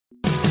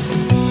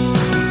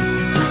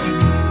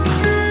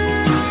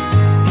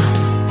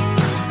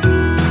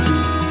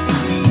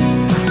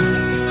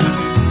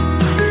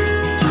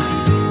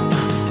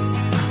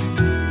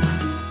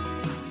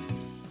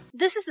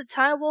This is the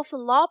Ty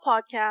Wilson Law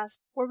Podcast,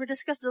 where we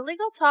discuss the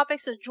legal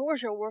topics of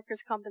Georgia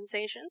workers'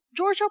 compensation,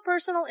 Georgia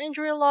personal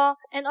injury law,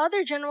 and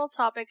other general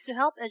topics to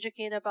help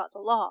educate about the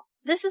law.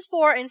 This is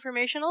for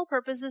informational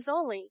purposes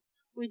only.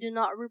 We do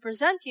not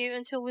represent you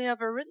until we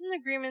have a written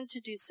agreement to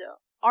do so.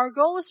 Our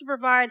goal is to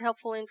provide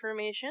helpful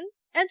information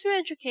and to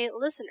educate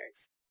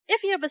listeners.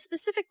 If you have a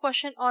specific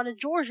question on a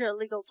Georgia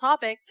legal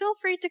topic, feel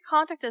free to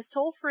contact us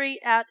toll-free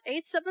at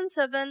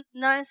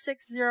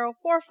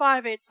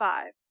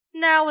 877-960-4585.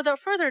 Now, without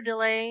further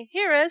delay,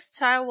 here is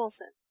Ty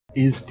Wilson.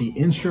 Is the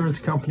insurance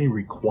company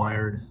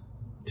required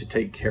to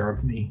take care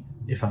of me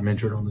if I'm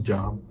injured on the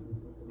job?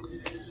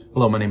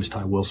 Hello, my name is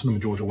Ty Wilson. I'm a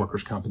Georgia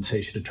workers'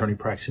 compensation attorney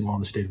practicing law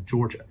in the state of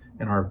Georgia,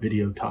 and our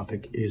video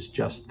topic is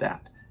just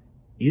that.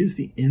 Is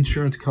the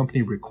insurance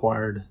company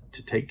required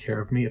to take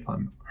care of me if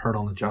I'm hurt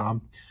on the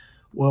job?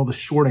 Well, the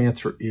short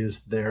answer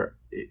is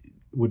it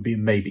would be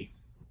maybe.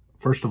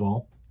 First of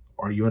all,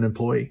 are you an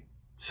employee?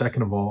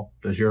 Second of all,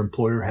 does your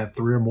employer have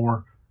 3 or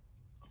more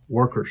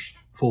workers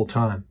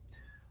full-time?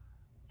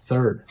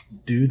 Third,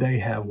 do they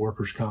have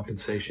workers'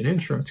 compensation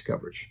insurance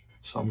coverage?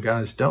 Some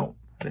guys don't.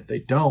 And if they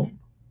don't,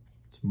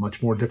 it's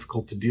much more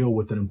difficult to deal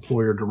with an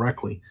employer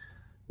directly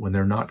when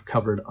they're not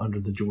covered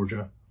under the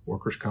Georgia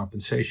Workers'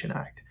 Compensation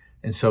Act.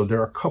 And so there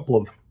are a couple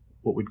of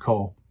what we'd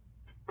call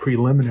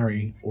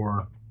preliminary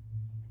or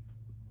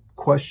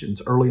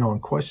early on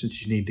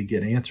questions you need to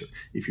get answered.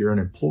 If you're an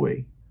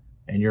employee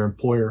and your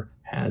employer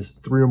has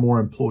 3 or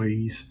more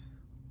employees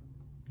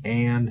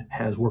and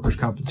has workers'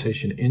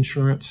 compensation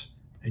insurance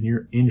and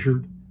you're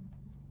injured,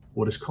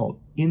 what is called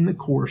in the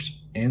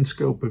course and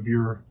scope of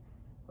your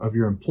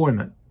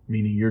employment,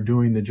 meaning you're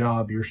doing the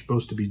job you're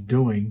supposed to be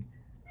doing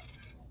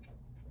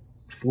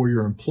for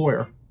your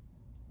employer,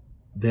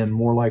 then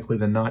more likely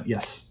than not,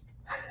 yes,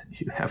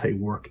 you have a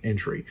work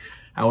injury.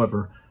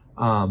 However,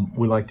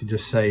 we like to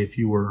just say if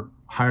you were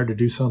hired to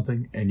do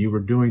something and you were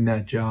doing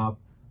that job,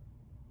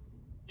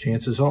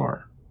 chances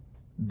are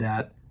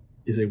that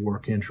is a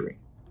work injury.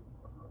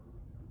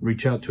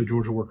 Reach out to a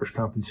Georgia workers'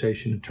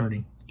 compensation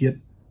attorney. Get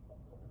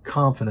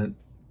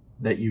confident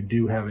that you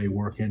do have a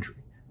work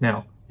injury.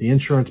 Now, the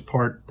insurance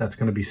part, that's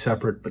going to be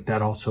separate, but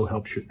that also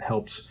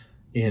helps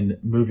in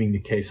moving the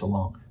case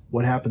along.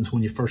 What happens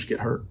when you first get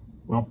hurt?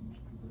 Well,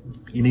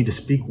 you need to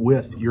speak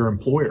with your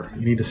employer.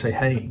 You need to say,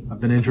 hey, I've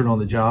been injured on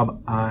the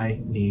job. I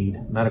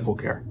need medical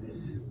care.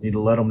 You need to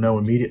let them know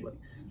immediately.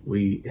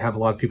 We have a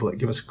lot of people that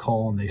give us a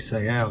call and they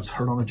say, I was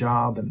hurt on the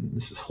job and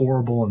this is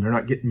horrible and they're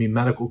not getting me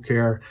medical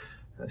care.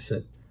 I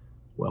said,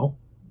 well,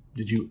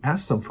 did you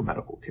ask them for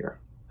medical care?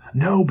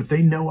 No, but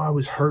they know I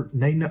was hurt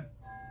and they know.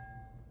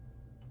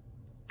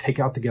 Take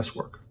out the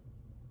guesswork.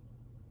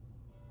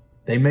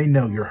 They may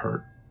know you're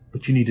hurt,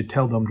 but you need to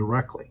tell them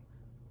directly.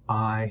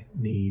 I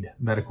need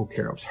medical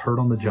care. I was hurt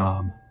on the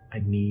job.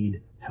 I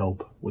need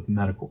help with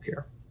medical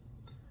care.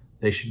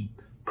 They should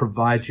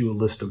provide you a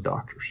list of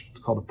doctors. It's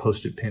called a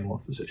posted panel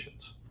of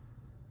physicians.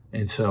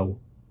 And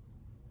so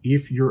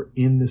if you're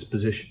in this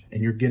position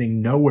and you're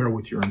getting nowhere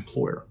with your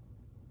employer,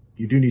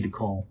 you do need to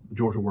call the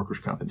Georgia workers'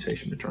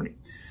 compensation attorney.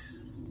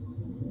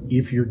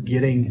 If you're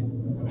getting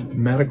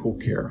medical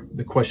care,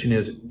 the question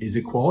is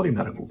it quality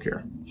medical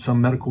care? Some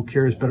medical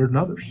care is better than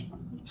others.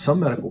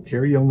 Some medical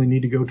care, you only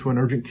need to go to an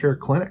urgent care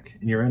clinic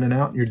and you're in and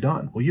out and you're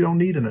done. Well, you don't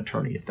need an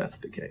attorney if that's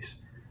the case.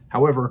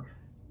 However,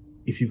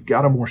 if you've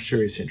got a more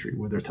serious injury,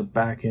 whether it's a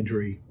back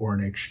injury or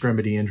an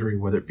extremity injury,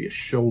 whether it be a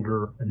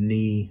shoulder, a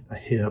knee, a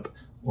hip,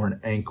 or an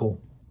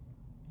ankle,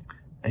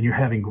 and you're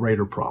having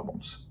greater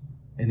problems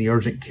and the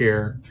urgent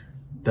care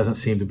doesn't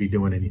seem to be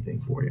doing anything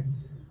for you,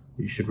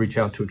 you should reach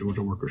out to a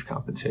Georgia workers'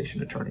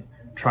 compensation attorney.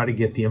 Try to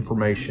get the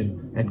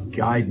information and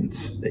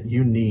guidance that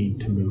you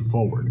need to move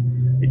forward.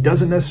 It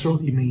doesn't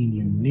necessarily mean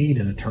you need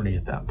an attorney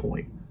at that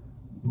point,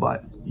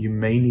 but you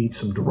may need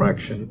some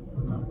direction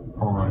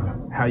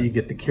on how you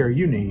get the care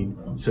you need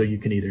so you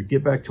can either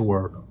get back to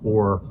work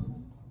or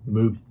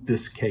move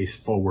this case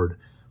forward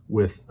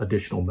with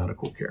additional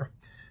medical care.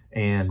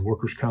 And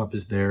workers' comp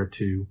is there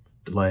to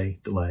delay,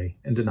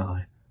 and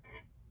deny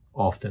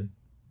often.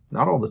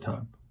 Not all the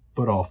time,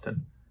 but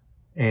often.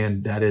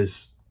 And that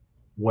is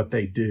what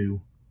they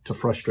do to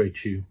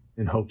frustrate you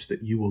in hopes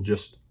that you will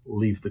just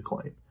leave the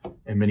claim.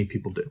 And many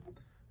people do.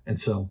 And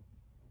so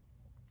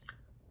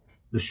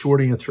the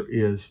short answer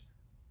is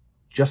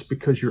just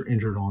because you're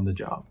injured on the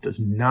job does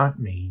not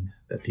mean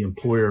that the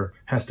employer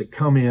has to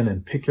come in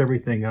and pick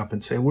everything up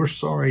and say, we're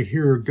sorry,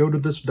 here, go to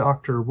this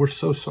doctor. We're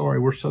so sorry.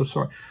 We're so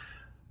sorry.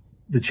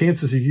 The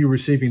chances of you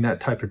receiving that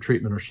type of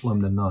treatment are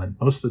slim to none.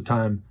 Most of the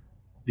time,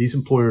 these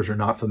employers are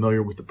not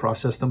familiar with the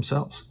process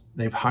themselves.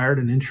 They've hired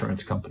an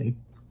insurance company,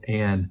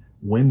 and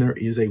when there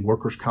is a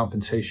workers'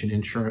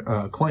 compensation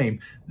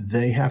claim,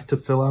 they have to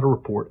fill out a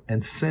report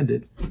and send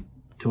it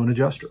to an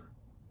adjuster.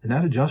 And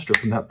that adjuster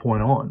from that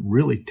point on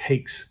really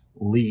takes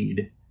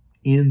lead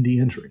in the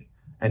injury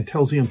and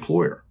tells the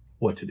employer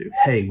what to do.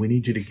 Hey, we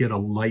need you to get a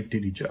light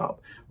duty job.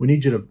 We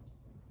need you to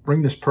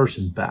bring this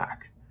person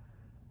back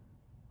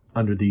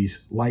under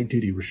these light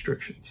duty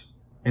restrictions.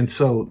 And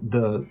so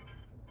the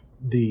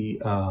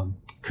the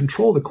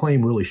control of the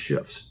claim really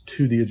shifts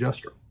to the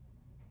adjuster.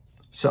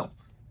 So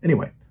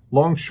anyway,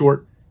 long,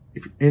 short,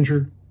 if you're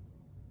injured,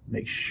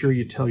 make sure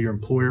you tell your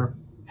employer,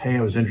 hey,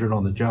 I was injured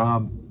on the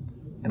job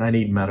and I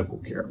need medical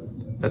care.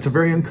 That's a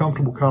very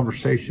uncomfortable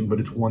conversation, but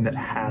it's one that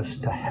has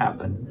to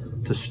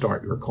happen to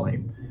start your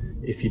claim.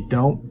 If you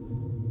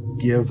don't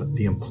give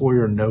the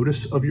employer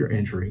notice of your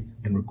injury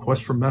and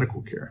request for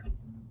medical care,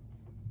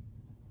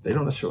 they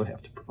don't necessarily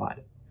have to provide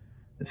it.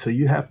 And so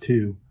you have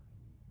to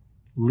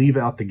leave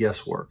out the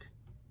guesswork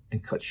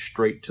and cut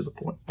straight to the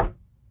point.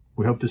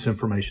 We hope this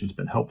information has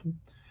been helpful,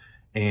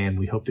 and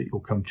we hope that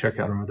you'll come check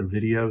out our other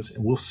videos,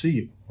 and we'll see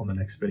you on the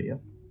next video.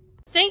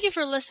 Thank you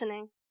for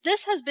listening.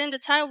 This has been the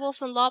Ty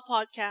Wilson Law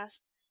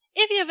Podcast.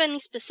 If you have any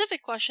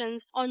specific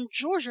questions on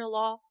Georgia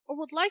law or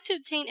would like to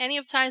obtain any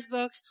of Ty's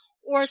books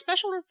or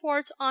special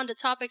reports on the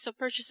topics of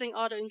purchasing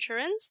auto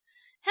insurance,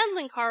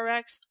 handling car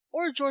wrecks,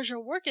 or Georgia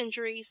work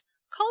injuries,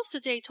 call us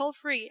today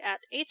toll-free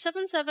at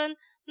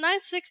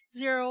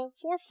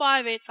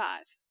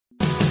 877-960-4585.